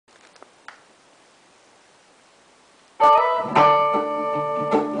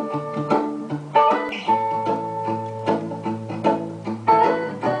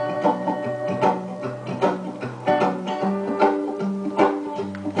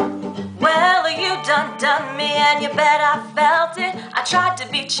done me, and you bet I felt it. I tried to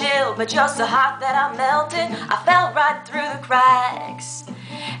be chill, but you're so hot that I melted. I fell right through the cracks,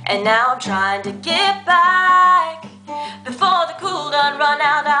 and now I'm trying to get back. Before the cool done run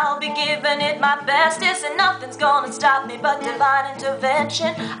out, I'll be giving it my bestest, and nothing's gonna stop me but divine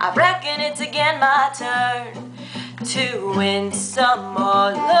intervention. I reckon it's again my turn to win some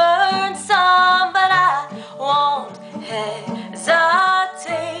or learn some, but I won't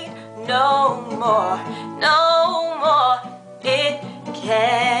hesitate no more, no more. It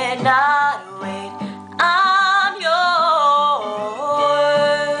cannot wait. I'm yours.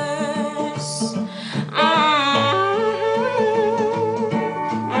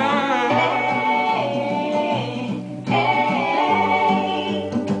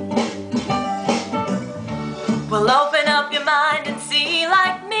 Well, open up your mind and see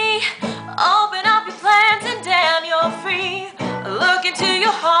like me. Open up your plans and damn, you're free. Look into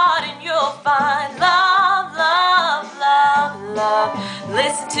your heart and you'll find love, love, love, love.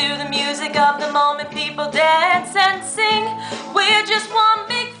 Listen to the music of the moment, people dance and sing. We're just one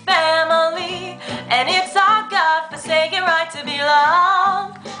big family, and it's our God-forsaken right to be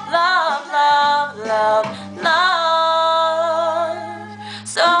loved. Love, love, love, love.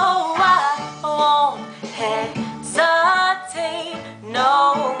 So I won't hesitate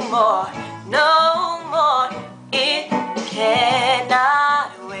no more, no more. It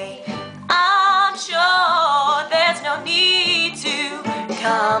cannot wait. I'm sure there's no need to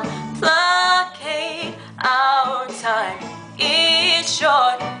complicate. Our time is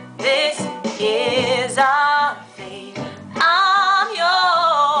short. This is our fate. I'm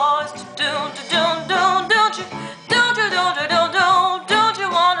yours. Don't you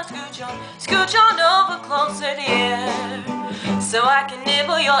wanna scooch on over closer, dear, so I can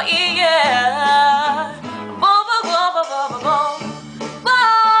nibble your ear. Whoa, whoa, whoa, whoa, whoa, whoa. Whoa,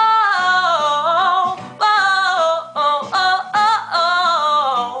 whoa, oh, oh,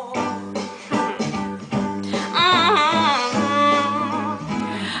 oh,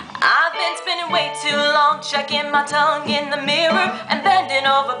 I've been spinning way too long, checking my tongue in the mirror and bending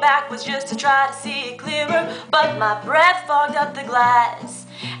over backwards just to try to see it clearer. But my breath fogged up the glass,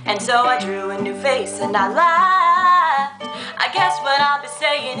 and so I drew a new face and I laughed. I guess what I'll be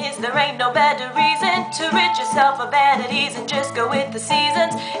saying is there ain't no better reason to rid yourself of vanities and just go with the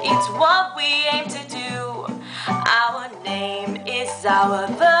seasons. It's what we aim to do. Our name is our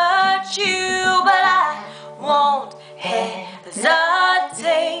virtue, but I won't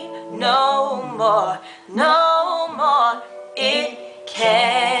hesitate no more, no more. It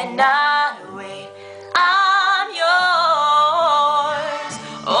cannot wait. I'm yours.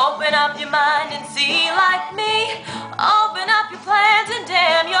 Open up your mind and see like me. Open up your plans and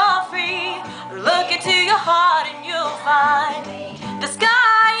damn, you're free. Look into your heart and you'll find the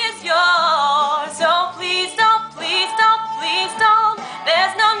sky is yours. So please don't, please don't, please don't.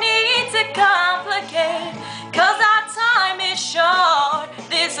 There's no need to complicate, 'cause our time is short.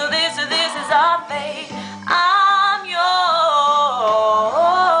 This is our fate.